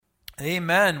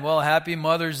Amen. Well, happy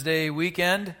Mother's Day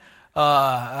weekend.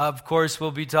 Of course,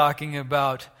 we'll be talking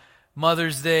about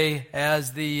Mother's Day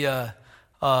as the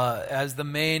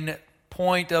main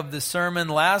point of the sermon.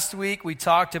 Last week, we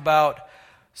talked about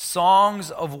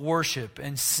songs of worship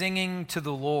and singing to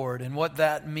the Lord and what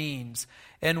that means.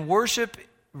 And worship,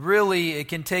 really, it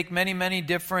can take many, many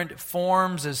different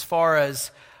forms as far as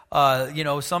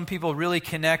some people really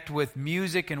connect with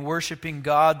music and worshiping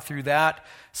God through that.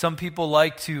 Some people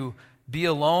like to be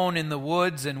alone in the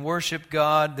woods and worship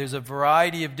God. There's a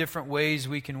variety of different ways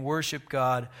we can worship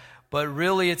God. But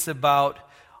really it's about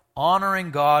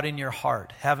honoring God in your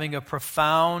heart, having a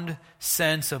profound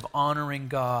sense of honoring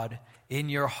God in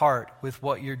your heart with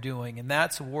what you're doing. And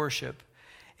that's worship.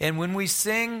 And when we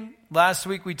sing, last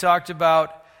week we talked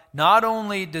about not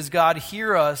only does God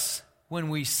hear us when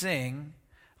we sing,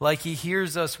 like He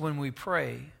hears us when we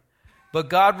pray, but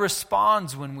God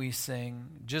responds when we sing,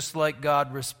 just like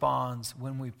God responds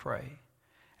when we pray.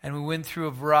 And we went through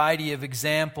a variety of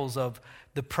examples of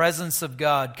the presence of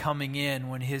God coming in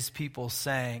when His people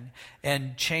sang,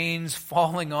 and chains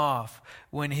falling off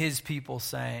when His people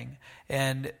sang,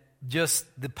 and just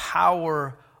the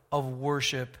power of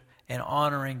worship and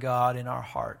honoring God in our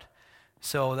heart.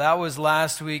 So that was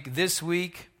last week. This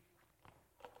week,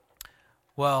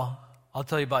 well, I'll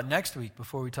tell you about next week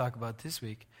before we talk about this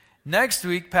week. Next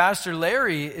week, Pastor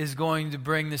Larry is going to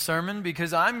bring the sermon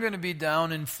because I'm going to be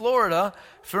down in Florida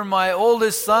for my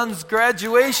oldest son's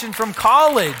graduation from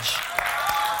college.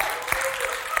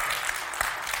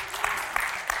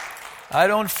 I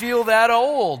don't feel that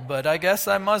old, but I guess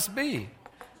I must be.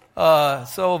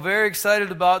 So very excited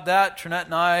about that. Trinette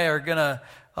and I are going to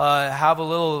have a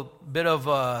little bit of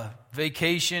a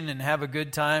vacation and have a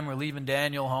good time. We're leaving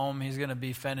Daniel home. He's going to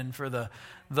be fending for the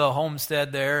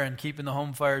homestead there and keeping the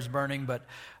home fires burning, but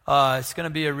it's going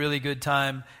to be a really good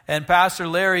time. And Pastor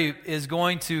Larry is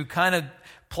going to kind of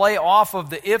play off of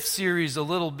the If series a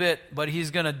little bit, but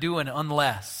he's going to do an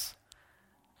unless.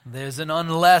 There's an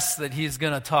unless that he's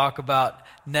going to talk about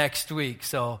next week,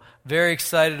 so very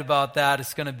excited about that.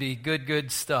 It's going to be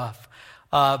good stuff.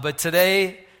 But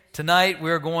tonight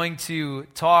we're going to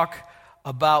talk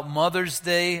about Mother's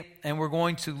Day, and we're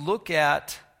going to look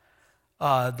at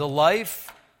the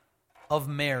life of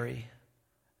Mary,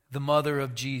 the mother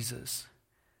of Jesus.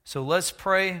 So let's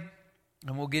pray,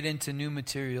 and we'll get into new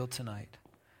material tonight.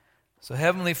 So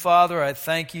Heavenly Father, I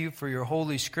thank You for Your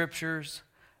holy scriptures.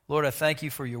 Lord, I thank You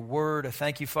for Your word. I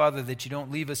thank You, Father, that You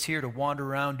don't leave us here to wander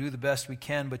around, do the best we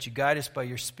can, but You guide us by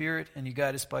Your Spirit, and You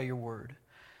guide us by Your word.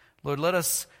 Lord, let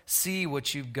us see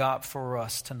what You've got for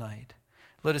us tonight.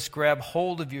 Let us grab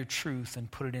hold of Your truth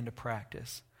and put it into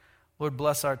practice. Lord,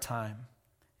 bless our time.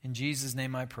 In Jesus'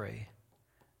 name I pray.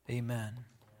 Amen.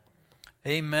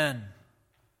 Amen.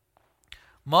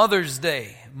 Mother's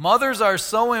Day. Mothers are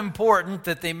so important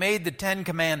that they made the 10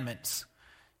 Commandments.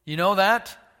 You know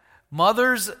that?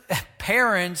 Mothers,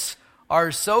 parents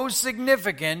are so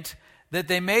significant that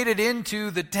they made it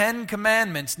into the 10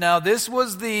 Commandments. Now, this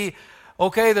was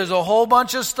okay, there's a whole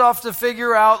bunch of stuff to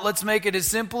figure out. Let's make it as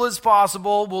simple as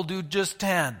possible. We'll do just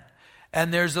 10.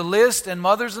 And there's a list, and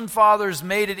mothers and fathers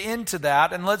made it into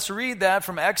that. And let's read that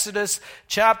from Exodus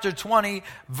chapter 20,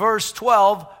 verse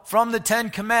 12, from the 10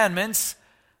 Commandments.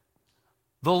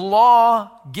 The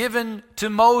law given to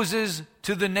Moses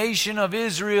to the nation of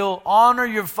Israel: honor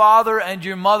your father and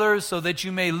your mother so that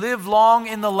you may live long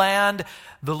in the land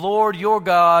the Lord your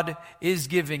God is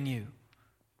giving you.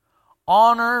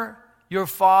 Honor your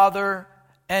father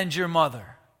and your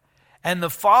mother. And the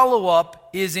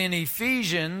follow-up is in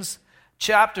Ephesians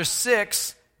chapter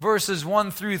 6, verses 1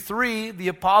 through 3. The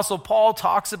Apostle Paul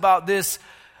talks about this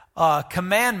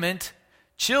commandment.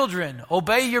 Children,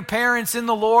 obey your parents in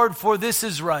the Lord, for this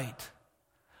is right.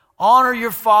 Honor your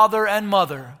father and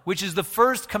mother, which is the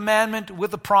first commandment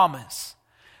with a promise,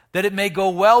 that it may go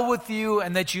well with you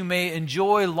and that you may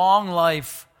enjoy long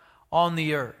life on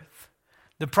the earth.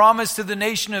 The promise to the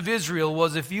nation of Israel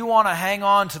was, if you want to hang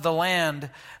on to the land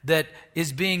that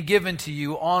is being given to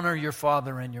you, honor your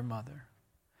father and your mother.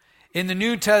 In the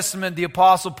New Testament, the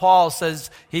Apostle Paul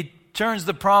says, he turns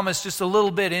the promise just a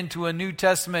little bit into a New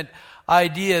Testament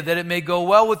idea, that it may go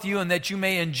well with you and that you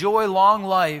may enjoy long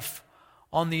life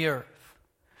on the earth.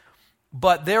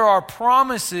 But there are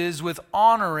promises with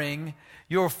honoring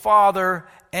your father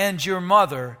and your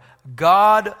mother.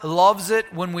 God loves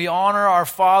it when we honor our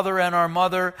father and our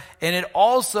mother, and it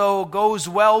also goes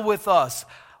well with us.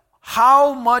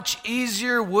 How much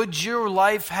easier would your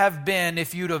life have been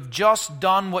if you'd have just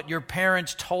done what your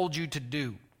parents told you to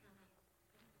do?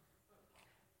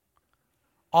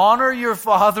 Honor your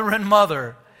father and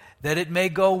mother, that it may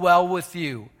go well with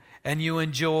you. and you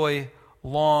enjoy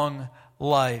long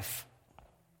life.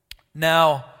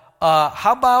 Now,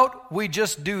 how about we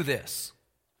just do this?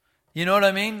 You know what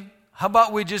I mean? How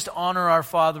about we just honor our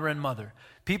father and mother?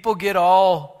 People get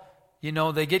all,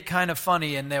 they get kind of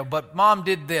funny and but mom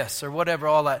did this or whatever,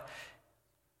 all that.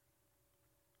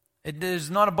 There's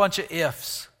not a bunch of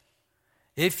ifs.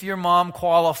 If your mom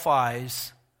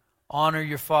qualifies, honor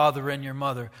your father and your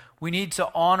mother. We need to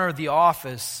honor the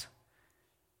office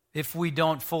if we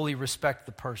don't fully respect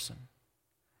the person.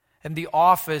 And the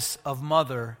office of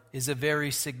mother is a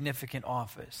very significant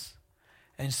office.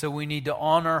 And so we need to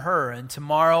honor her. And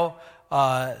tomorrow,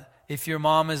 if your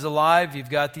mom is alive, you've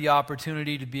got the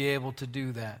opportunity to be able to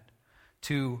do that.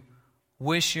 To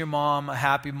wish your mom a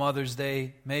happy Mother's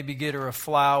Day, maybe get her a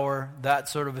flower, that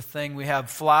sort of a thing. We have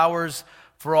flowers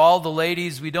for all the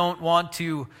ladies. We don't want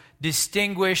to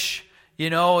distinguish,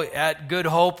 at Good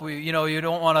Hope. You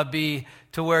don't want to be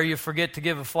to where you forget to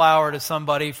give a flower to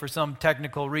somebody for some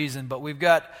technical reason. But we've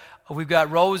got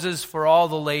roses for all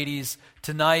the ladies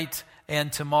tonight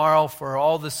and tomorrow for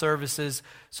all the services.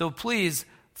 So please,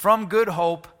 from Good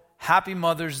Hope, happy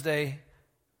Mother's Day.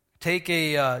 Take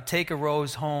a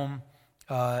rose home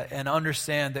and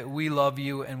understand that we love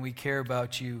you and we care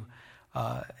about you.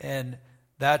 And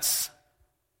that's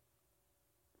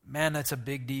a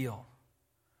big deal,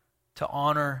 to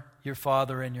honor your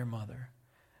father and your mother.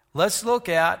 Let's look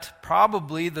at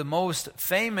probably the most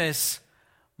famous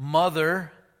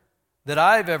mother that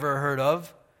I've ever heard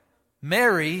of,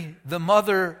 Mary, the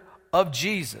mother of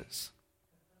Jesus.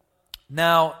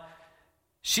 Now,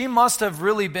 she must have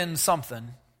really been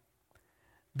something,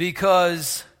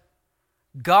 because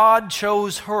God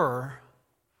chose her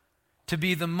to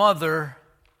be the mother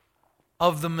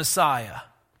of the Messiah.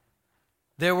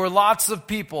 There were lots of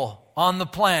people on the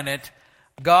planet.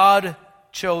 God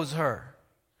chose her.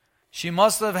 She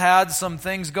must have had some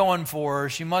things going for her.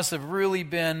 She must have really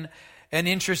been an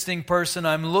interesting person.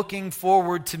 I'm looking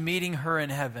forward to meeting her in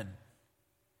heaven.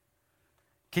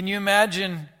 Can you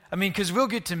imagine? Because we'll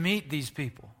get to meet these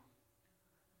people.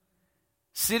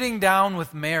 Sitting down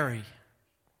with Mary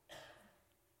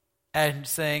and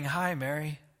saying, "Hi,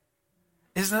 Mary.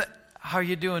 How are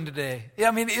you doing today?"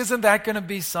 Isn't that going to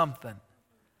be something?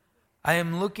 I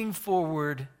am looking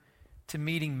forward to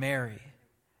meeting Mary,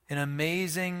 an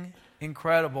amazing,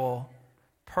 incredible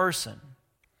person.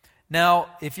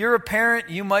 Now, if you're a parent,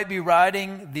 you might be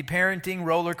riding the parenting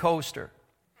roller coaster.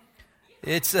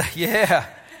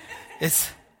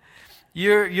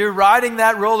 You're riding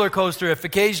that roller coaster if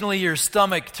occasionally your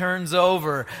stomach turns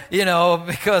over,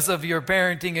 because of your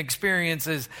parenting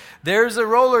experiences. There's a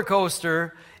roller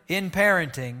coaster in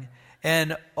parenting,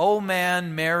 and oh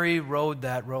man, Mary rode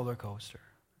that roller coaster.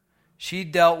 She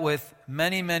dealt with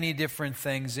many, many different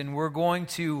things, and we're going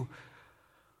to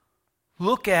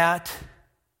look at,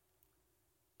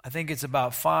 I think it's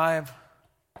about five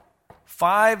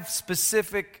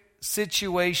specific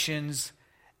situations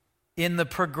in the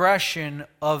progression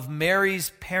of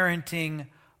Mary's parenting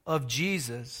of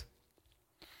Jesus.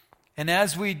 And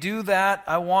as we do that,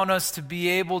 I want us to be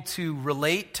able to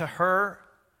relate to her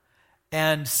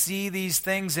and see these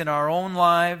things in our own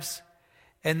lives,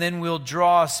 and then we'll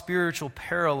draw spiritual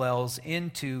parallels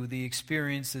into the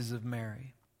experiences of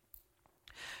Mary.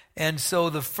 And so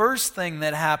the first thing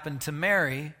that happened to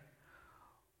Mary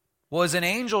was an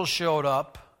angel showed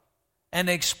up and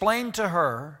explained to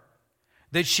her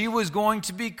that she was going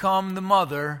to become the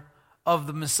mother of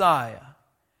the Messiah.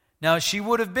 Now, she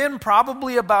would have been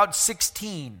probably about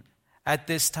 16 at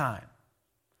this time.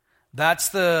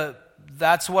 That's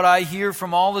what I hear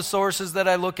from all the sources that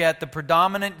I look at. The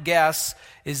predominant guess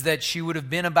is that she would have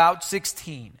been about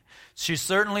 16. She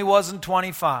certainly wasn't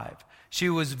 25. She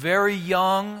was very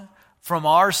young from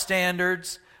our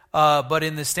standards, but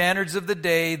in the standards of the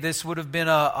day, this would have been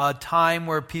a time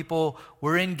where people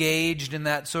were engaged in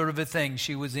that sort of a thing.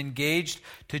 She was engaged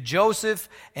to Joseph,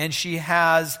 and she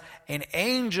has an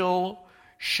angel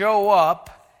show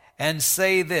up and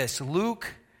say this.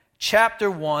 Luke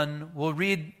chapter 1, we'll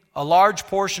read a large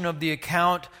portion of the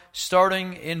account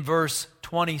starting in verse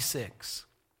 26.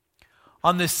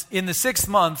 In the 6th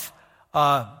month,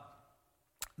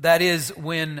 that is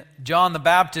when John the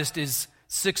Baptist is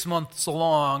 6 months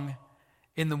along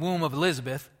in the womb of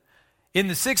Elizabeth. In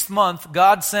the 6th month,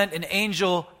 God sent an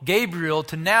angel, Gabriel,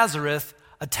 to Nazareth,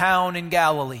 a town in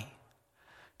Galilee,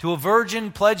 to a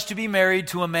virgin pledged to be married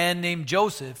to a man named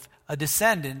Joseph, a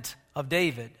descendant of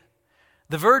David.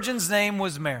 The virgin's name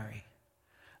was Mary.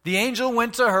 The angel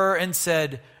went to her and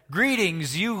said,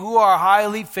 "Greetings, you who are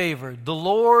highly favored. The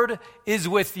Lord is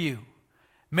with you."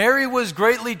 Mary was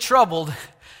greatly troubled.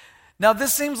 Now,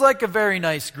 this seems like a very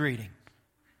nice greeting.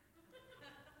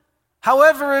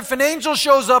 However, if an angel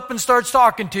shows up and starts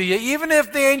talking to you, even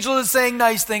if the angel is saying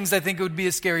nice things, I think it would be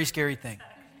a scary, scary thing.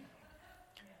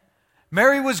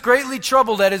 Mary was greatly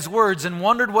troubled at his words and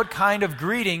wondered what kind of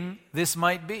greeting this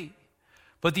might be.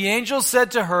 But the angel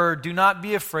said to her, "Do not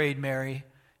be afraid, Mary.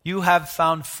 You have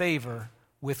found favor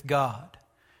with God.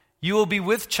 You will be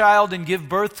with child and give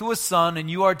birth to a son, and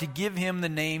you are to give him the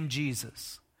name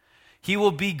Jesus. He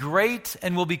will be great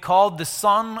and will be called the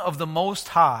Son of the Most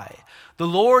High. The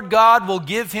Lord God will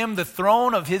give him the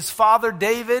throne of his father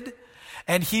David,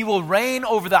 and he will reign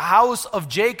over the house of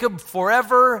Jacob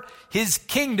forever. His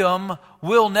kingdom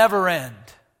will never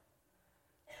end."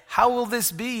 "How will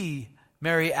this be?"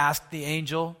 Mary asked the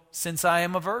angel, "since I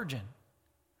am a virgin?"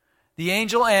 The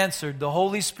angel answered, "The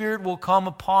Holy Spirit will come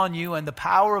upon you, and the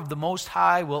power of the Most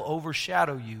High will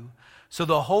overshadow you. So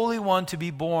the Holy One to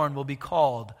be born will be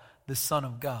called the Son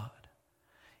of God.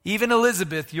 Even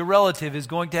Elizabeth, your relative, is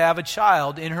going to have a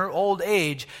child in her old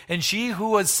age, and she who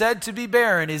was said to be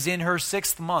barren is in her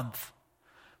 6th month.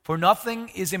 For nothing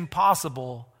is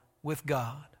impossible with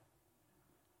God."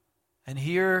 And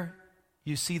here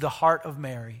you see the heart of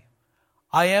Mary.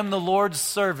 "I am the Lord's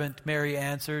servant," Mary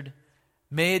answered.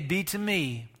 "May it be to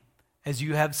me as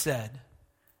you have said."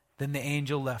 Then the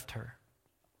angel left her.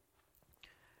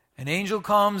 An angel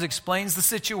comes, explains the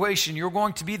situation. You're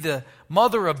going to be the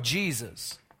mother of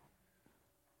Jesus.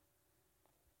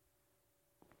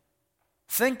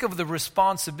 Think of the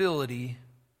responsibility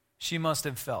she must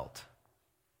have felt.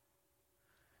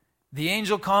 The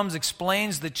angel comes,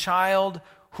 explains the child,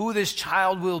 who this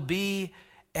child will be,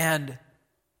 and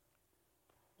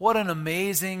what an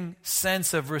amazing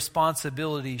sense of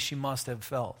responsibility she must have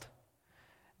felt.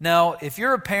 Now, if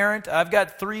you're a parent, I've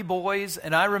got 3 boys,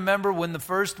 and I remember when the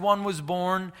first one was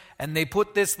born, and they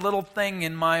put this little thing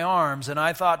in my arms, and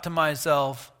I thought to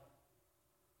myself,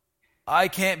 I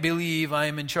can't believe I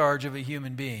am in charge of a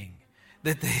human being.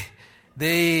 That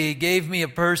they gave me a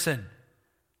person.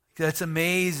 That's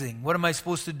amazing. What am I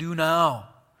supposed to do now?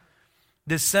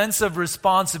 The sense of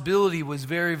responsibility was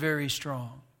very, very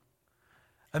strong.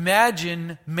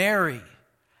 Imagine Mary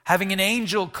having an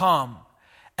angel come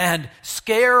and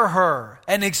scare her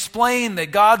and explain that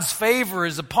God's favor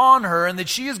is upon her and that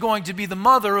she is going to be the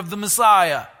mother of the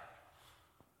Messiah.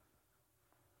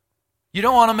 You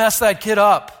don't want to mess that kid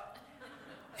up.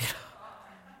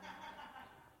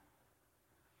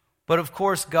 But of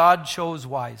course, God chose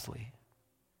wisely,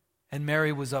 and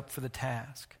Mary was up for the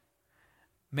task.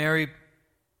 Mary,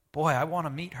 boy, I want to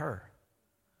meet her.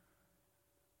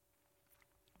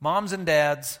 Moms and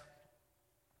dads,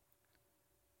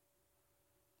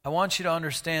 I want you to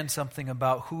understand something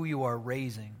about who you are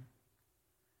raising.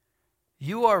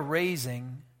 You are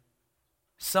raising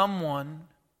someone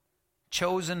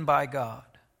chosen by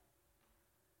God.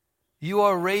 You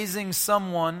are raising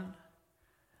someone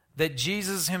that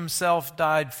Jesus himself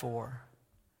died for,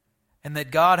 and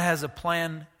that God has a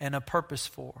plan and a purpose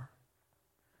for.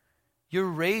 You're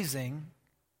raising,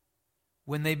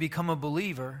 when they become a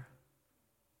believer,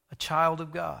 a child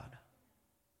of God.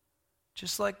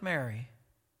 Just like Mary,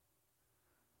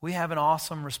 we have an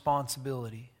awesome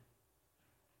responsibility.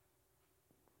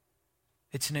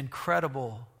 It's an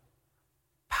incredible,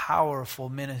 powerful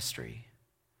ministry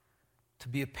to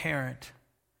be a parent,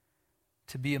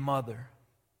 to be a mother.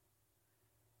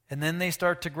 And then they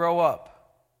start to grow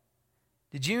up.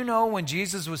 Did you know when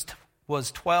Jesus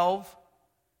was 12,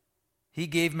 he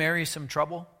gave Mary some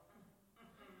trouble?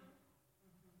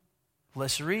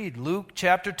 Let's read Luke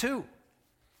chapter 2,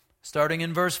 starting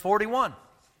in verse 41.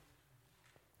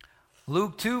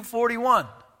 Luke 2:41.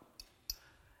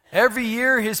 Every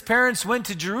year his parents went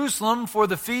to Jerusalem for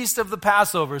the feast of the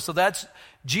Passover. So that's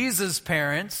Jesus'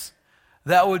 parents.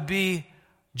 That would be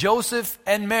Joseph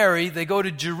and Mary. They go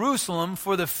to Jerusalem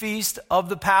for the feast of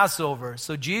the Passover.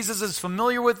 So Jesus is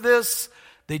familiar with this.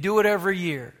 They do it every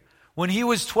year. When he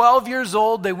was 12 years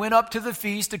old, they went up to the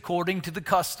feast according to the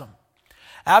custom.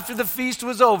 After the feast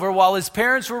was over, while his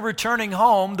parents were returning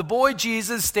home, the boy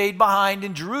Jesus stayed behind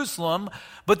in Jerusalem,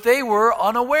 but they were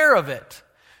unaware of it.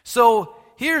 So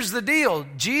here's the deal.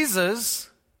 Jesus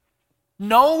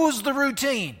knows the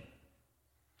routine.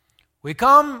 We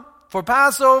come for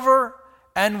Passover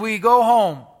and we go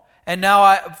home. And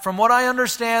now, from what I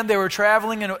understand, they were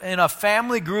traveling in a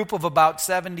family group of about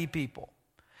 70 people.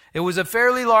 It was a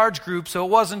fairly large group, so it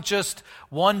wasn't just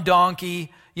one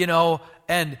donkey,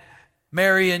 and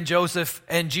Mary and Joseph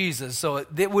and Jesus. So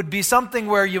it would be something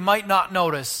where you might not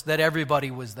notice that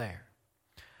everybody was there.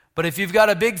 But if you've got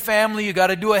a big family, you got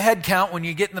to do a head count when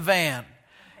you get in the van.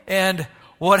 And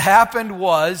what happened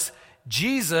was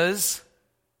Jesus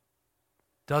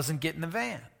doesn't get in the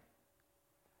van.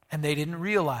 and they didn't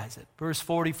realize it. Verse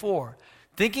 44,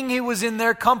 thinking he was in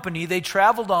their company, they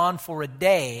traveled on for a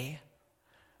day.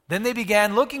 Then they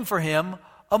began looking for him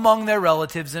among their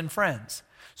relatives and friends.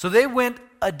 So they went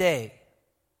a day.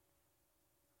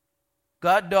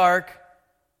 Got dark,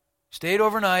 stayed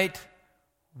overnight.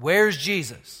 Where's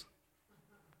Jesus?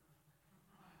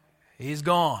 He's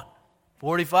gone.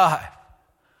 45.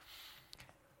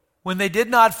 When they did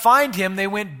not find him, they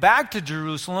went back to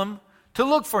Jerusalem to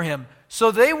look for him.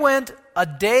 So they went a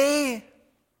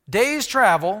day's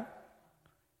travel.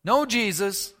 No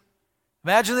Jesus.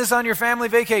 Imagine this on your family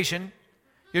vacation.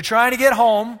 You're trying to get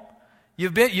home.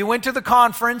 You went to the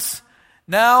conference.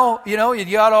 Now, you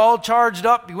got all charged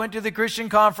up. You went to the Christian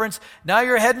conference. Now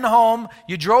you're heading home.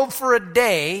 You drove for a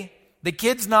day. The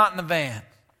kid's not in the van.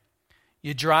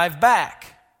 You drive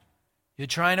back. You're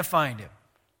trying to find him.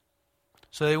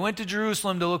 So they went to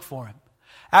Jerusalem to look for him.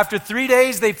 After 3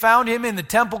 days, they found him in the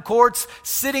temple courts,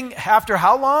 sitting after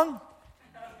how long?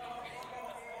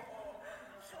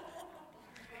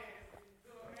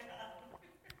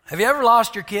 Have you ever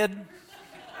lost your kid?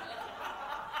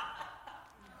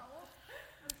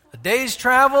 A day's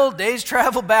travel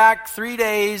back, 3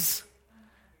 days.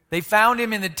 They found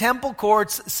him in the temple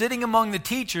courts, sitting among the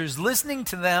teachers, listening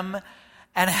to them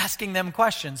and asking them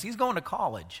questions. He's going to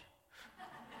college.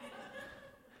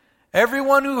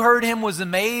 Everyone who heard him was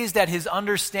amazed at his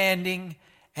understanding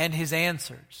and his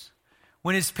answers.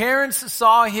 When his parents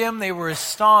saw him, they were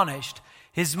astonished.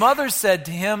 His mother said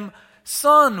to him,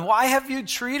 "Son, why have you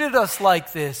treated us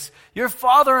like this? Your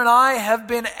father and I have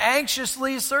been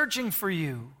anxiously searching for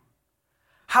you."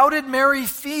 How did Mary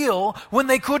feel when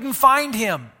they couldn't find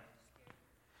him?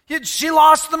 She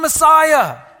lost the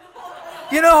Messiah.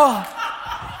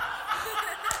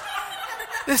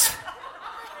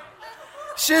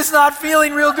 She's not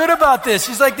feeling real good about this.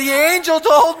 She's like, the angel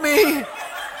told me.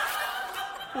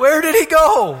 Where did he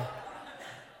go?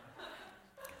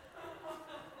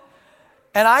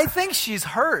 And I think she's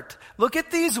hurt. Look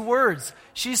at these words.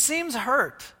 She seems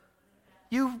hurt.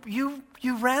 You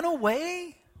ran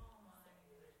away?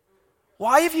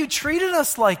 Why have you treated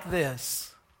us like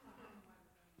this?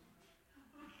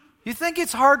 You think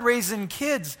it's hard raising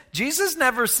kids. Jesus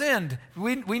never sinned.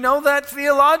 We know that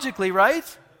theologically,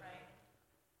 right?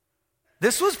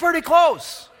 This was pretty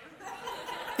close.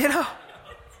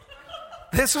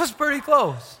 This was pretty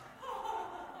close.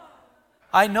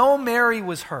 I know Mary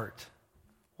was hurt.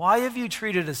 Why have you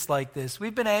treated us like this?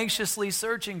 We've been anxiously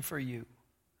searching for you.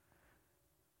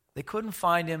 They couldn't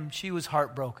find him. She was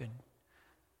heartbroken.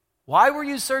 Why were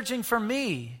you searching for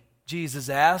me? Jesus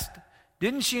asked.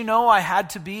 Didn't you know I had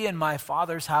to be in my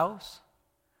Father's house?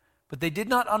 But they did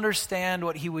not understand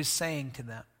what he was saying to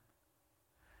them.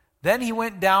 Then he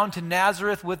went down to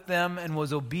Nazareth with them and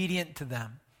was obedient to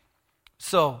them.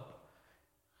 So,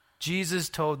 Jesus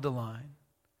toed the line.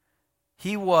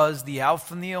 He was the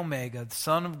Alpha and the Omega, the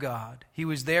Son of God. He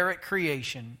was there at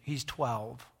creation. He's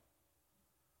 12.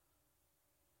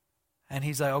 And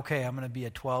he's like, okay, I'm going to be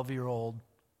a 12-year-old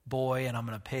boy and I'm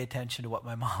going to pay attention to what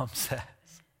my mom says.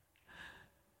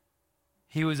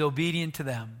 He was obedient to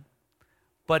them.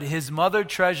 But his mother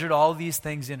treasured all these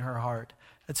things in her heart.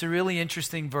 That's a really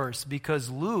interesting verse because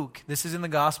Luke, this is in the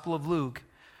Gospel of Luke,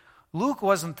 Luke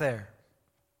wasn't there.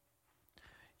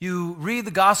 You read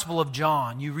the Gospel of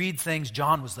John, you read things,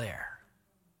 John was there.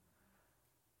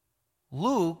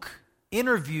 Luke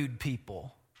interviewed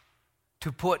people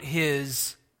to put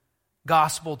his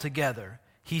gospel together.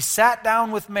 He sat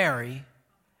down with Mary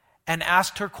and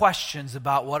asked her questions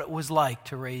about what it was like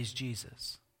to raise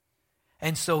Jesus.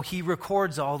 And so he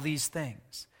records all these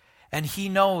things. And he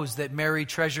knows that Mary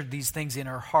treasured these things in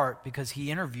her heart because he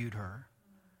interviewed her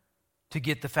to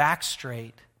get the facts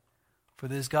straight for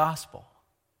this gospel.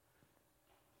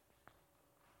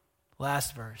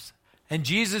 Last verse. And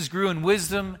Jesus grew in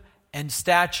wisdom and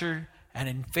stature and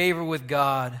in favor with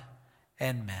God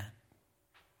and men.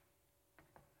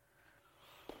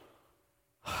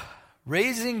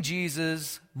 Raising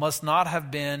Jesus must not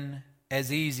have been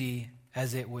as easy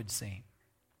as it would seem.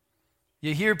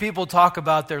 You hear people talk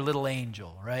about their little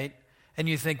angel, right? And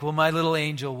you think, well, my little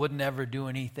angel wouldn't ever do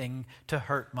anything to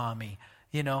hurt mommy.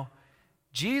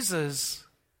 Jesus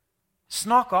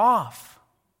snuck off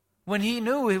when he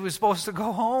knew he was supposed to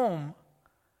go home.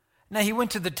 Now, he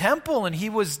went to the temple and he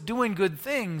was doing good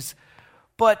things.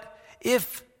 But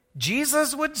if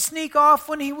Jesus would sneak off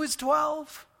when he was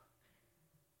 12,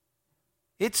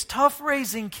 it's tough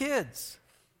raising kids.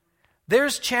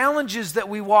 there's challenges that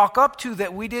we walk up to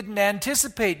that we didn't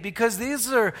anticipate, because these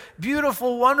are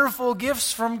beautiful, wonderful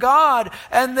gifts from God,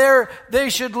 and they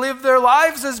should live their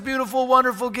lives as beautiful,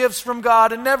 wonderful gifts from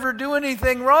God and never do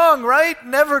anything wrong, right?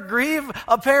 Never grieve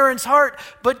a parent's heart.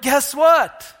 But guess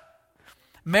what?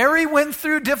 Mary went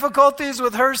through difficulties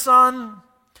with her son,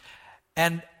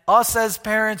 and us as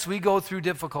parents, we go through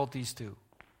difficulties too.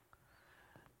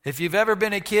 If you've ever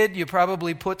been a kid, you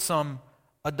probably put some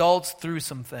adults through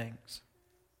some things.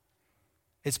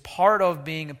 It's part of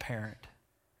being a parent.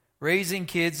 Raising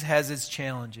kids has its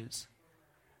challenges.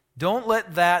 Don't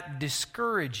let that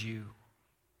discourage you,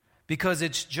 because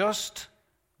it's just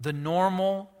the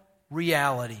normal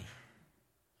reality.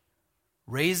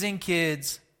 Raising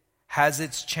kids has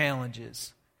its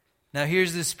challenges. Now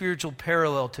here's the spiritual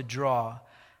parallel to draw.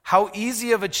 How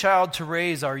easy of a child to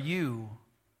raise are you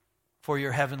for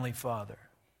your Heavenly Father?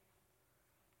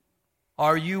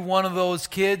 Are you one of those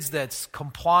kids that's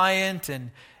compliant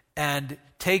and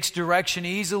takes direction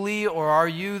easily, or are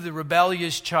you the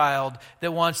rebellious child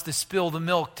that wants to spill the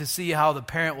milk to see how the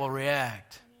parent will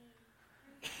react?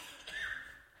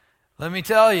 Let me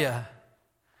tell you,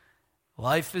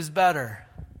 life is better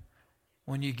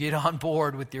when you get on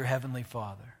board with your Heavenly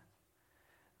Father.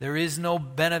 There is no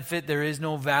benefit, there is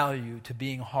no value to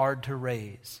being hard to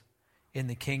raise in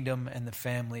the kingdom and the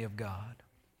family of God.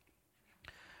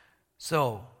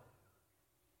 So,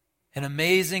 an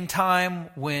amazing time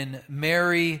when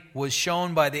Mary was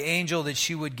shown by the angel that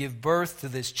she would give birth to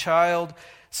this child.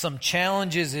 Some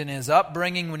challenges in his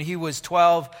upbringing when he was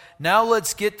 12. Now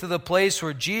let's get to the place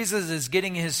where Jesus is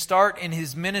getting his start in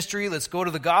his ministry. Let's go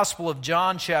to the Gospel of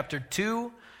John chapter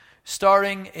 2,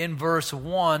 starting in verse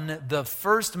 1. The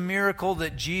first miracle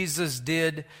that Jesus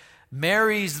did.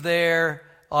 Mary's there.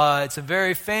 It's a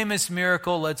very famous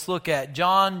miracle. Let's look at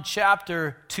John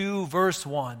chapter 2, verse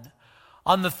 1.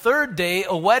 On the third day,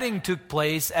 a wedding took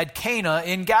place at Cana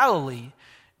in Galilee.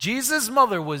 Jesus'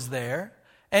 mother was there,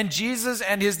 and Jesus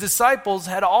and his disciples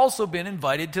had also been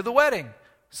invited to the wedding.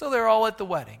 So they're all at the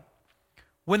wedding.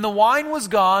 When the wine was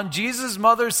gone, Jesus'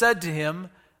 mother said to him,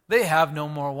 "They have no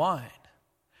more wine."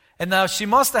 And now she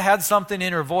must have had something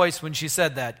in her voice when she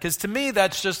said that, because to me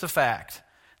that's just a fact.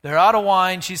 They're out of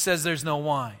wine. She says there's no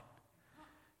wine.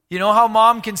 You know how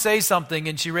mom can say something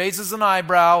and she raises an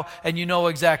eyebrow and you know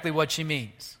exactly what she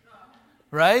means,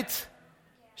 right?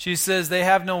 She says they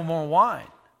have no more wine.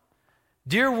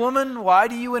 "Dear woman, why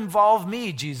do you involve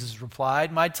me?" Jesus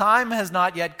replied. "My time has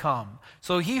not yet come."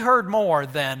 So he heard more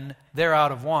than they're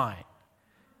out of wine.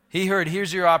 He heard,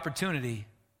 here's your opportunity.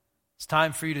 It's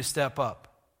time for you to step up.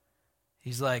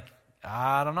 He's like,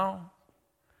 I don't know.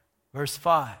 Verse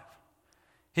 5.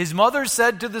 His mother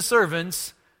said to the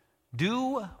servants,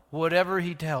 "Do whatever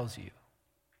he tells you."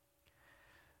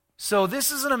 So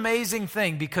this is an amazing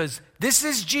thing, because this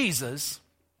is Jesus.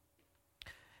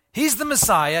 He's the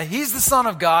Messiah. He's the Son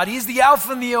of God. He's the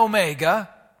Alpha and the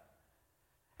Omega.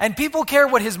 And people care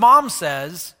what his mom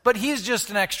says, but he's just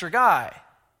an extra guy.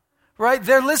 Right?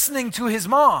 They're listening to his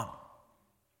mom.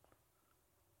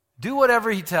 Do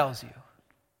whatever he tells you.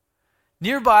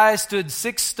 Nearby stood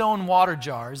 6 stone water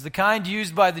jars, the kind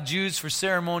used by the Jews for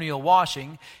ceremonial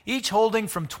washing, each holding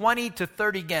from 20 to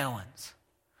 30 gallons.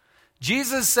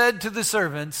 Jesus said to the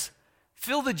servants,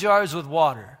 "Fill the jars with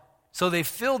water." So they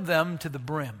filled them to the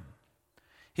brim.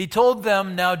 He told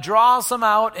them, "Now draw some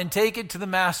out and take it to the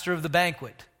master of the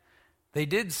banquet." They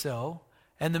did so.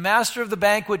 And the master of the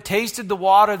banquet tasted the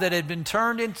water that had been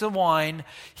turned into wine.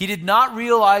 He did not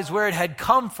realize where it had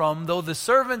come from, though the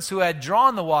servants who had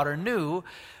drawn the water knew.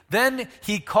 Then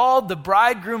he called the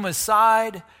bridegroom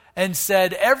aside and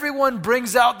said, "Everyone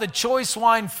brings out the choice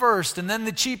wine first, and then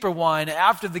the cheaper wine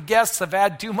after the guests have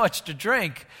had too much to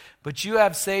drink. But you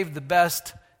have saved the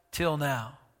best till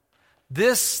now."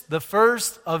 This, the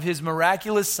first of his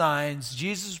miraculous signs,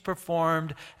 Jesus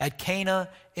performed at Cana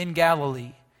in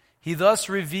Galilee. He thus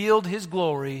revealed his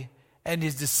glory, and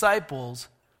his disciples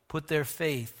put their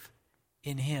faith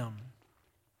in him.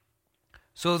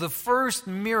 So the first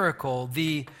miracle,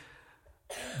 the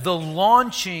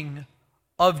launching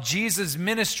of Jesus'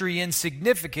 ministry in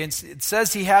significance, it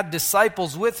says he had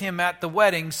disciples with him at the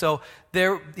wedding. So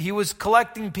he was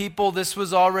collecting people. This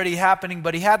was already happening,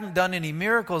 but he hadn't done any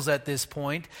miracles at this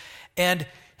point. And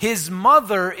his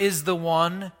mother is the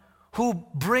one who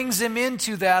brings him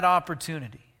into that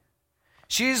opportunity.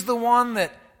 She's the one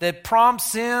that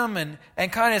prompts him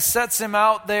and kind of sets him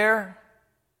out there.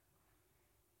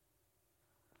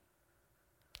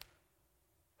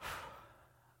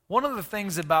 One of the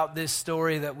things about this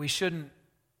story that we shouldn't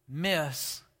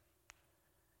miss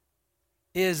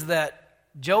is that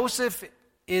Joseph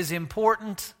is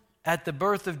important at the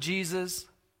birth of Jesus.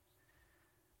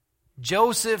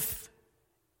 Joseph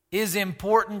is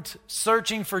important,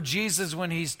 searching for Jesus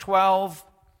when he's 12.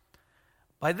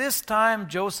 By this time,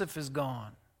 Joseph is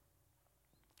gone.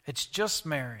 It's just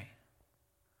Mary.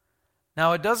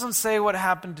 Now, it doesn't say what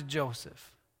happened to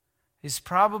Joseph. He's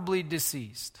probably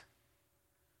deceased.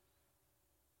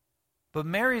 But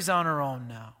Mary's on her own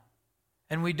now.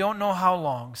 And we don't know how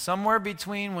long. Somewhere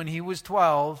between when he was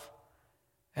 12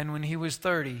 and when he was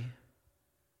 30,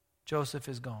 Joseph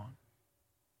is gone.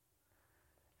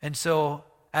 And so,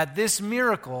 at this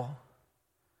miracle,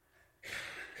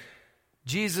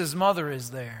 Jesus' mother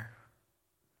is there.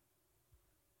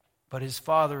 But his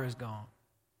father is gone.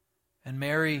 And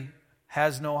Mary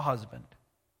has no husband.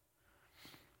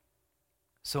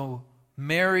 So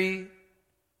Mary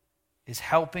is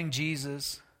helping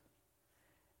Jesus,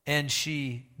 and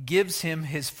she gives him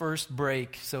his first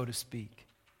break, so to speak.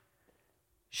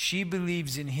 She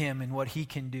believes in him and what he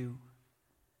can do.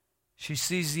 She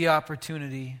sees the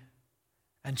opportunity,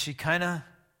 and she kind of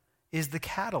is the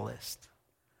catalyst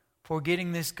for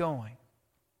getting this going.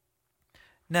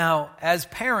 Now, as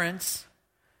parents,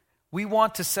 we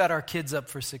want to set our kids up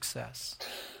for success.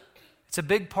 It's a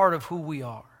big part of who we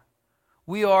are.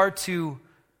 We are to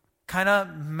kind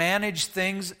of manage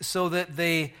things so that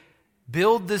they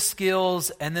build the skills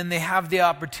and then they have the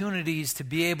opportunities to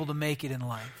be able to make it in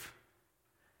life.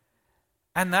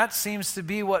 And that seems to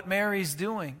be what Mary's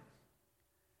doing.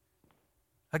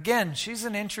 Again, she's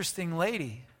an interesting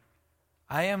lady.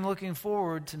 I am looking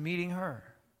forward to meeting her.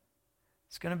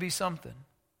 It's going to be something.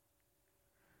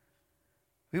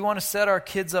 We want to set our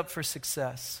kids up for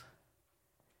success.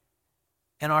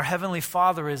 And our Heavenly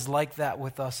Father is like that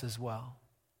with us as well.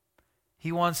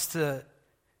 He wants to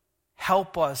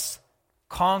help us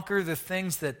conquer the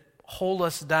things that hold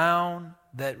us down,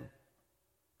 that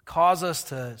cause us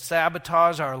to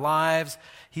sabotage our lives.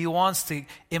 He wants to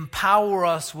empower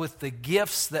us with the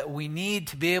gifts that we need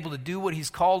to be able to do what He's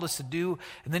called us to do.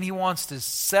 And then He wants to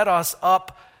set us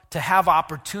up to have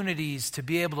opportunities to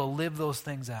be able to live those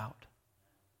things out.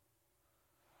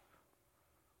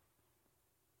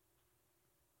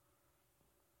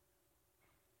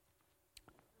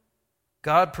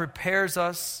 God prepares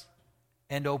us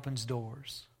and opens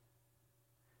doors.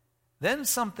 Then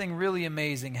something really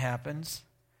amazing happens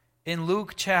in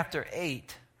Luke chapter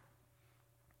 8.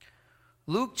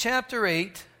 Luke chapter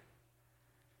 8,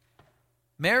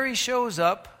 Mary shows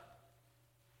up,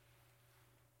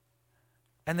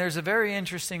 and there's a very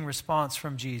interesting response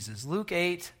from Jesus. Luke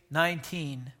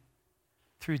 8:19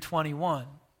 through 21.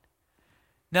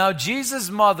 Now Jesus'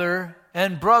 mother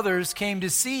and brothers came to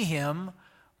see him,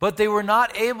 but they were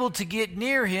not able to get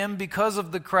near him because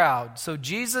of the crowd. So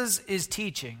Jesus is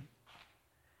teaching.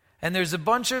 And there's a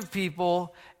bunch of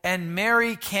people, and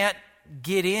Mary can't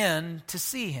get in to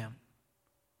see him.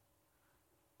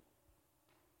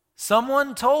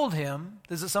 Someone told him,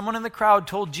 someone in the crowd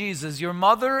told Jesus, your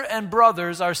mother and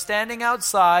brothers are standing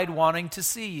outside wanting to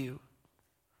see you.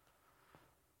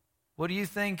 What do you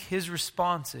think his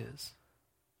response is?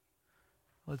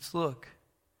 Let's look.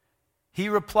 He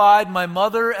replied, my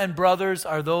mother and brothers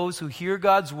are those who hear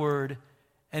God's word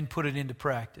and put it into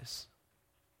practice.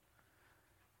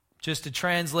 Just to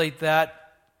translate that,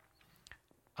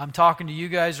 I'm talking to you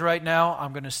guys right now.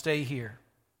 I'm going to stay here.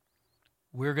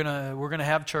 We're going to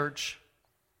have church,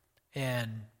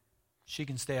 and she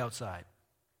can stay outside.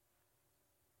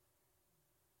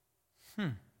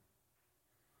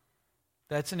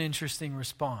 That's an interesting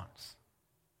response.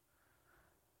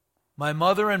 My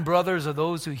mother and brothers are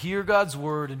those who hear God's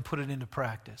word and put it into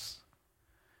practice.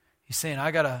 He's saying,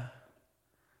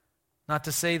 not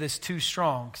to say this too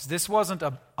strong, because this wasn't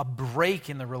a break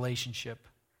in the relationship,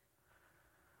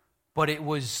 but it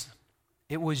was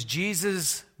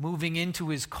Jesus moving into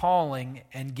his calling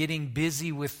and getting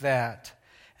busy with that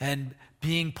and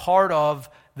being part of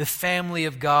the family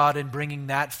of God and bringing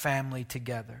that family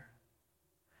together.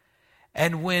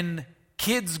 And when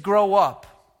kids grow up,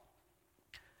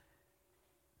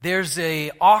 there's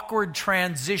an awkward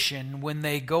transition when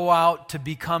they go out to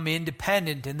become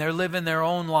independent and they're living their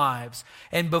own lives.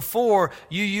 And before,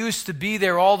 you used to be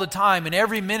there all the time, and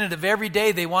every minute of every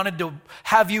day they wanted to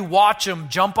have you watch them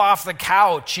jump off the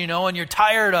couch, and you're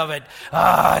tired of it.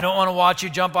 I don't want to watch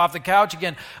you jump off the couch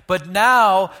again. But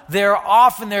now they're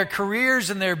off in their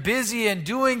careers and they're busy and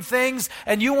doing things,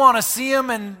 and you want to see them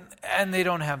and they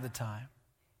don't have the time.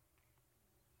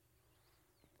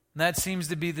 And that seems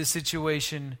to be the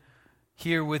situation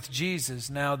here with Jesus.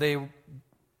 Now,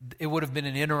 it would have been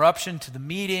an interruption to the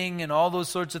meeting and all those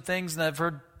sorts of things, and I've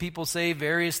heard people say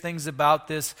various things about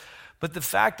this. But the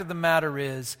fact of the matter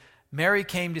is, Mary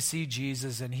came to see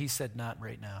Jesus and he said, not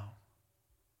right now.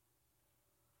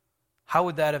 How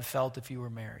would that have felt if you were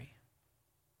Mary?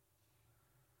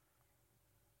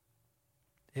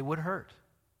 It would hurt.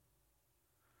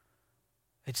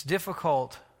 It's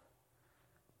difficult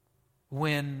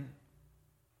when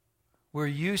we're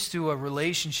used to a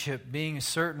relationship being a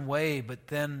certain way, but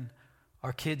then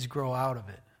our kids grow out of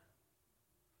it.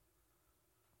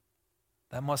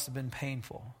 That must have been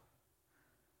painful.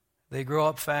 They grow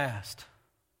up fast.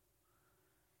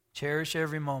 Cherish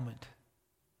every moment.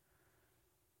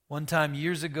 One time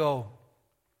years ago,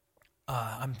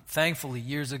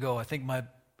 years ago, I think my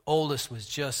oldest was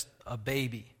just a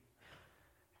baby.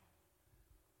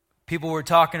 People were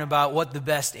talking about what the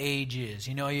best age is.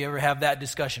 You ever have that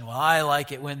discussion? Well, I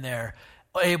like it when they're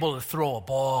able to throw a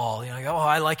ball.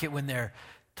 I like it when they're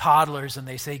toddlers and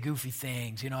they say goofy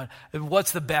things.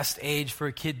 What's the best age for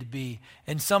a kid to be?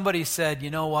 And somebody said, you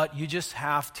know what? You just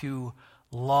have to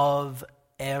love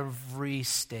every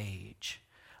stage.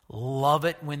 Love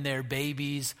it when they're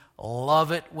babies.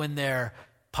 Love it when they're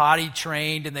potty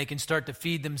trained and they can start to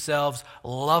feed themselves.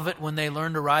 Love it when they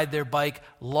learn to ride their bike.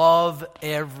 Love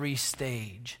every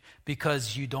stage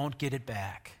because you don't get it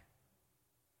back.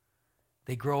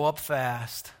 They grow up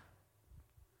fast.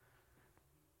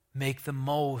 Make the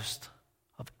most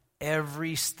of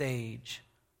every stage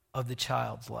of the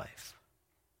child's life.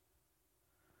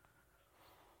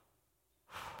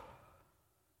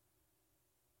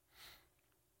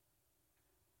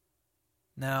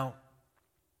 Now,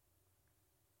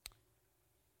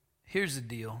 here's the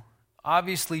deal.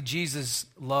 Obviously, Jesus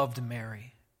loved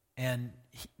Mary, and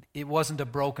it wasn't a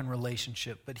broken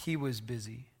relationship, but he was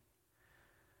busy.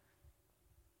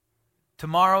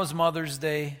 Tomorrow's Mother's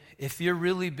Day. If you're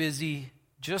really busy,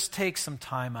 just take some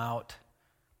time out.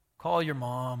 Call your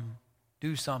mom.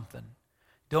 Do something.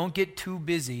 Don't get too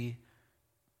busy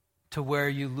to where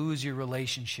you lose your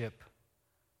relationship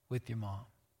with your mom.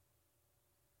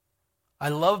 I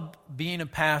love being a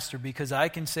pastor because I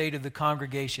can say to the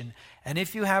congregation, and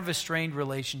if you have a strained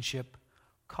relationship,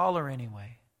 call her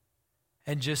anyway.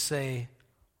 And just say,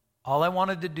 all I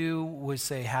wanted to do was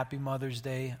say, Happy Mother's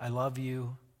Day. I love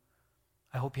you.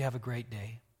 I hope you have a great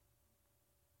day.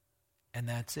 And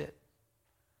that's it.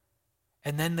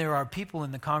 And then there are people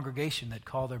in the congregation that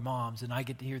call their moms, and I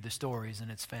get to hear the stories,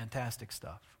 and it's fantastic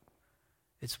stuff.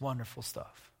 It's wonderful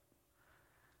stuff.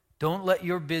 Don't let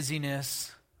your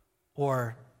busyness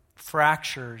or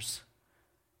fractures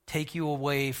take you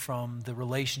away from the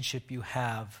relationship you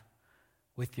have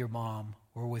with your mom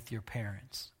or with your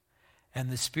parents. And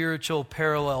the spiritual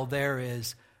parallel there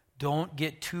is, don't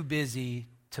get too busy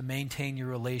to maintain your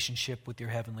relationship with your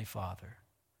Heavenly Father.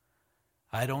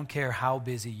 I don't care how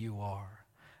busy you are.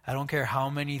 I don't care how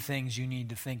many things you need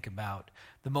to think about.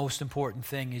 The most important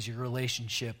thing is your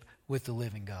relationship with the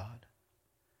living God.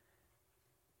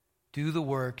 Do the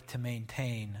work to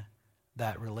maintain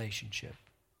that relationship.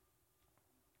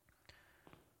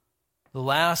 The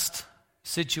last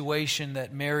situation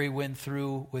that Mary went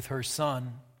through with her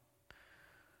son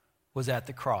was at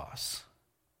the cross.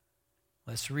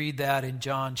 Let's read that in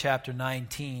John chapter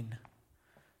 19,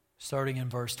 starting in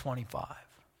verse 25.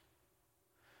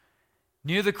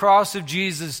 Near the cross of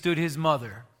Jesus stood his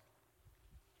mother.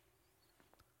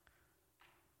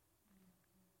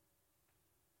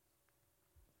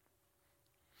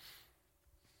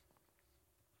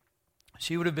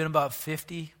 She would have been about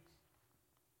 50.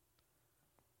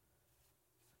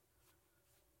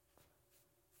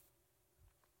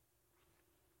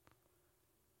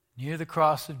 Near the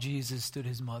cross of Jesus stood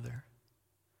his mother.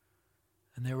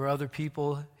 And there were other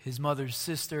people, his mother's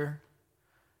sister,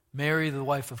 Mary, the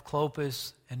wife of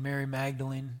Clopas, and Mary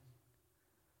Magdalene.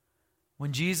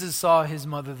 When Jesus saw his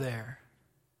mother there,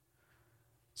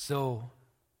 so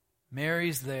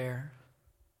Mary's there.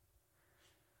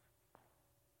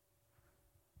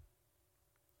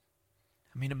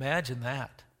 I mean, imagine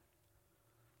that.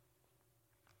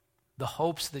 The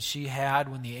hopes that she had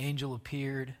when the angel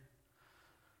appeared,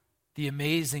 the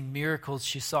amazing miracles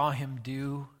she saw him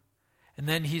do, and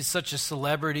then he's such a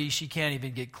celebrity she can't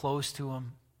even get close to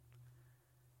him.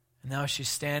 And now she's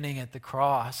standing at the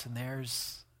cross, and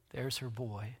there's her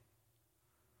boy.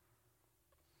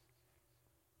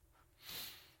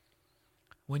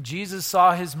 When Jesus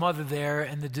saw his mother there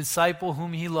and the disciple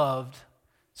whom he loved,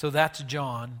 so that's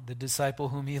John, the disciple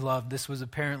whom he loved. This was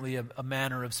apparently a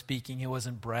manner of speaking. He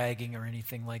wasn't bragging or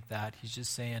anything like that. He's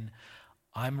just saying,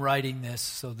 I'm writing this,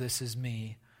 so this is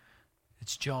me.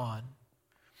 It's John.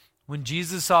 When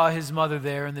Jesus saw his mother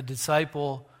there and the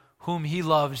disciple whom he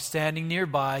loved standing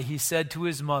nearby, he said to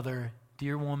his mother,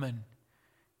 Dear woman,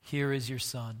 here is your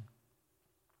son.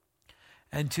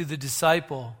 And to the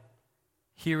disciple,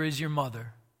 here is your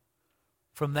mother.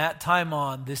 From that time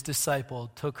on, this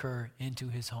disciple took her into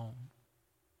his home.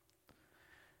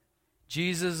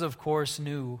 Jesus, of course,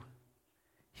 knew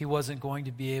he wasn't going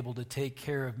to be able to take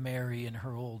care of Mary in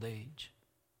her old age.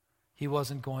 He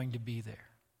wasn't going to be there.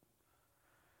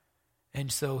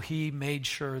 And so he made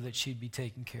sure that she'd be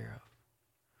taken care of.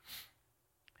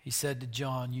 He said to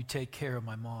John, "You take care of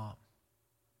my mom."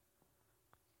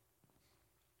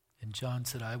 And John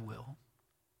said, "I will."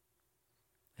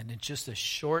 And in just a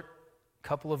short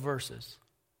couple of verses,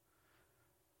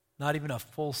 not even a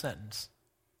full sentence,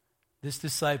 this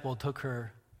disciple took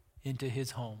her into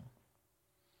his home.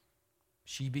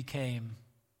 She became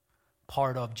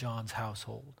part of John's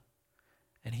household,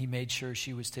 and he made sure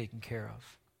she was taken care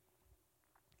of.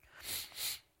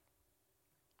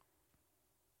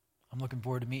 I'm looking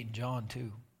forward to meeting John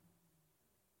too.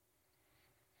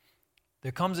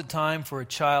 There comes a time for a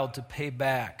child to pay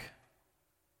back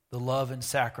the love and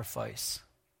sacrifice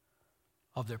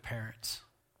of their parents.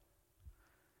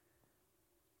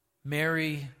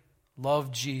 Mary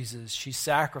loved Jesus. She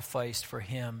sacrificed for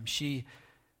him. The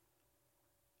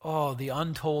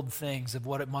untold things of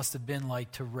what it must have been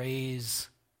like to raise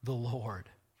the Lord.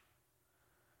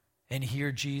 And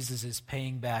here Jesus is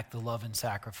paying back the love and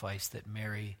sacrifice that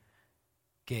Mary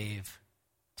gave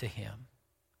to him.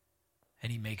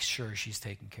 And he makes sure she's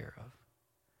taken care of.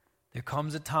 There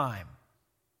comes a time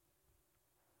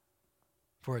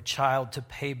for a child to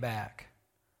pay back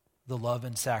the love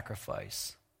and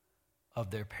sacrifice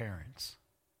of their parents.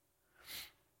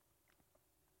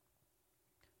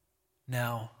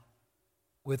 Now,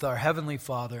 with our Heavenly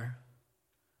Father,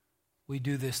 we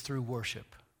do this through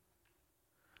worship.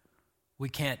 We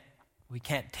can't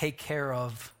take care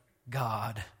of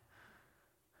God.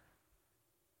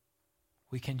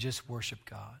 We can just worship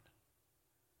God.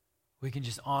 We can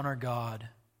just honor God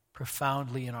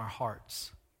profoundly in our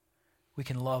hearts. We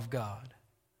can love God.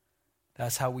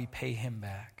 That's how we pay him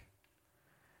back.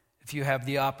 If you have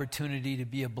the opportunity to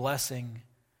be a blessing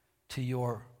to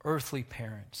your earthly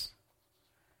parents,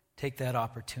 take that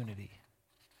opportunity.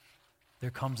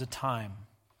 There comes a time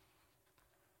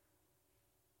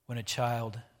when a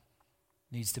child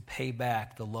needs to pay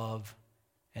back the love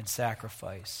and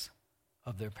sacrifice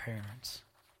of their parents.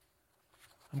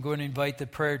 I'm going to invite the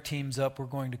prayer teams up. We're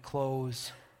going to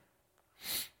close.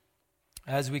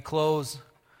 As we close,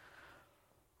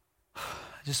 I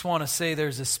just want to say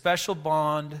there's a special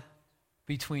bond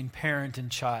between parent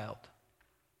and child.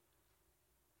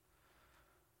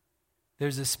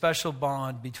 There's a special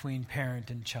bond between parent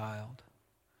and child.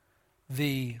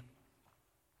 The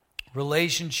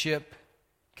relationship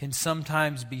can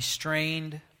sometimes be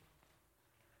strained.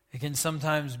 It can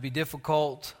sometimes be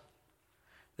difficult.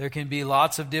 There can be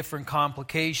lots of different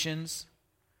complications.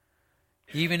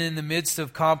 Even in the midst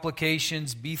of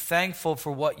complications, be thankful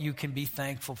for what you can be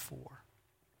thankful for.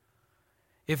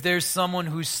 If there's someone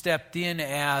who stepped in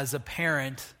as a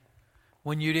parent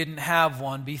when you didn't have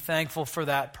one, be thankful for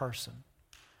that person.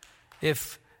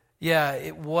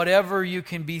 Whatever you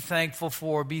can be thankful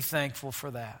for, be thankful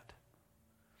for that.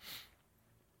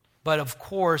 But of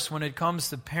course, when it comes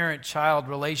to parent-child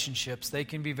relationships, they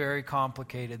can be very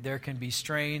complicated. There can be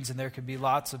strains and there can be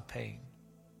lots of pain.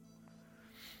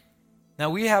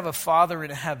 Now, we have a Father in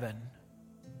heaven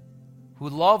who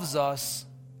loves us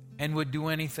and would do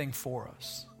anything for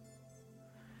us.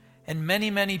 And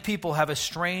many, many people have a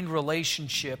strained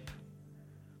relationship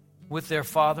with their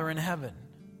Father in heaven.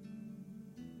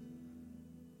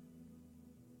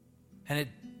 And it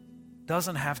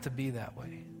doesn't have to be that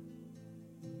way.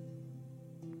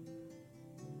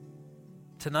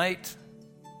 Tonight,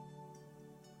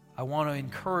 I want to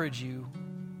encourage you,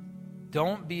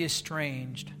 don't be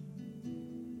estranged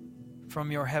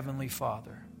from your Heavenly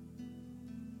Father.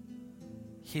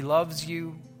 He loves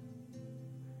you.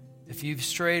 If you've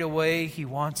strayed away, He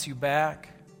wants you back.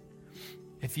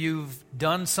 If you've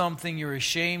done something you're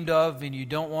ashamed of and you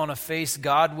don't want to face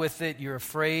God with it, you're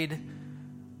afraid,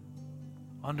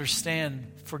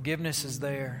 understand, forgiveness is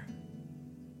there.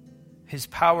 His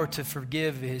power to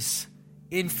forgive is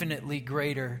infinitely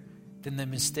greater than the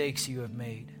mistakes you have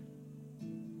made.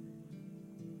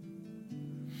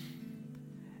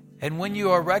 And when you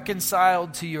are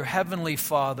reconciled to your Heavenly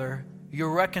Father,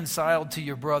 you're reconciled to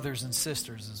your brothers and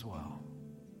sisters as well.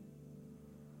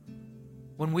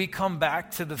 When we come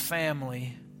back to the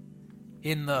family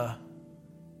in the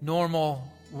normal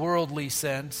worldly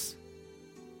sense,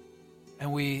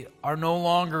 and we are no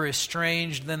longer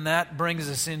estranged, then that brings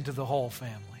us into the whole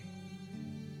family.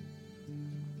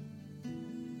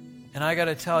 And I got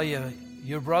to tell you,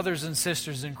 your brothers and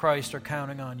sisters in Christ are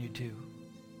counting on you too.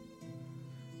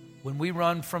 When we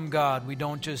run from God, we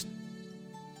don't just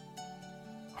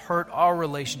hurt our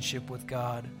relationship with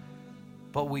God,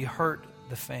 but we hurt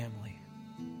the family.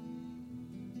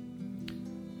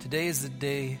 Today is the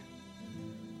day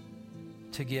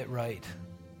to get right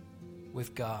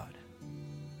with God.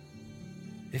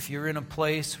 If you're in a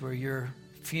place where you're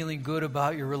feeling good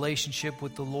about your relationship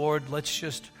with the Lord, let's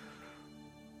just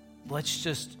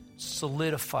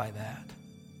solidify that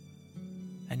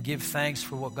and give thanks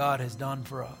for what God has done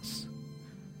for us.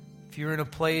 If you're in a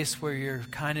place where you're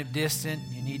kind of distant,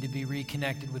 you need to be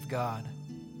reconnected with God,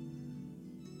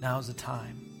 now's the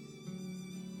time.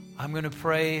 I'm going to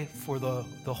pray for the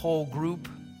whole group,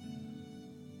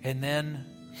 and then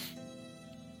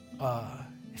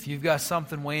if you've got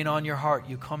something weighing on your heart,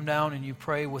 you come down and you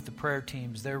pray with the prayer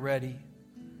teams. They're ready.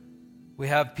 We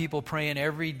have people praying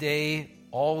every day,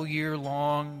 all year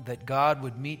long, that God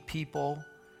would meet people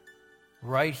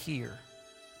right here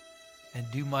and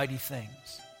do mighty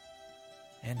things.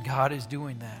 And God is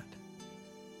doing that.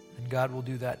 And God will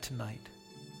do that tonight.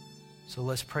 So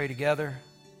let's pray together,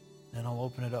 and I'll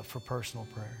open it up for personal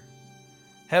prayer.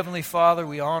 Heavenly Father,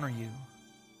 we honor you.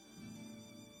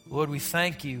 Lord, we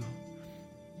thank you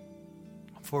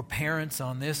for parents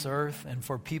on this earth and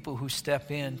for people who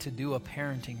step in to do a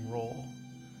parenting role.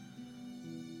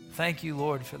 Thank you,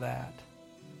 Lord, for that.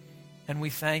 And we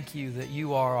thank you that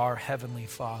you are our Heavenly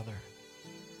Father,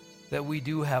 that we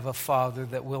do have a Father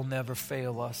that will never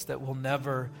fail us, that will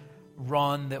never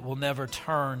run, that will never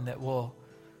turn, that will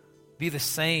be the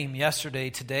same yesterday,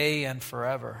 today, and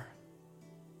forever.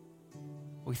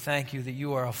 We thank you that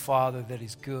you are a Father that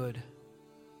is good,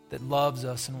 that loves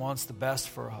us and wants the best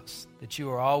for us, that you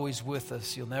are always with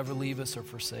us. You'll never leave us or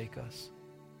forsake us.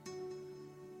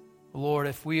 Lord,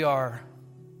 if we are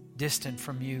distant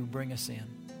from you, bring us in.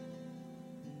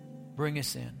 Bring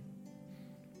us in.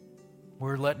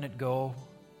 We're letting it go.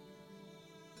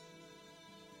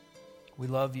 We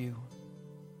love you.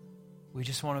 We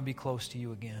just want to be close to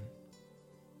you again.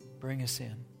 Bring us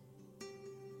in.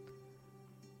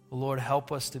 Lord,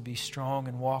 help us to be strong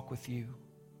and walk with you.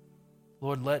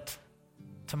 Lord, let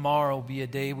tomorrow be a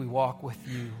day we walk with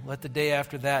you. Let the day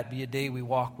after that be a day we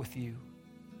walk with you.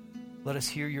 Let us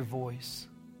hear your voice.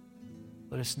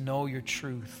 Let us know your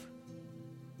truth.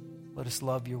 Let us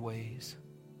love your ways.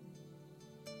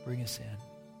 Bring us in.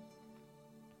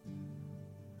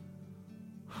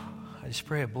 I just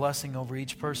pray a blessing over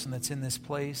each person that's in this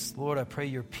place. Lord, I pray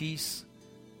your peace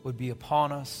would be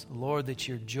upon us. Lord, that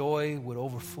your joy would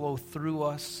overflow through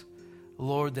us.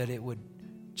 Lord, that it would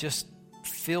just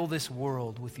fill this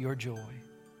world with your joy.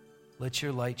 Let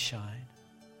your light shine.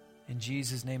 In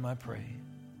Jesus' name I pray.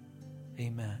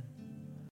 Amen.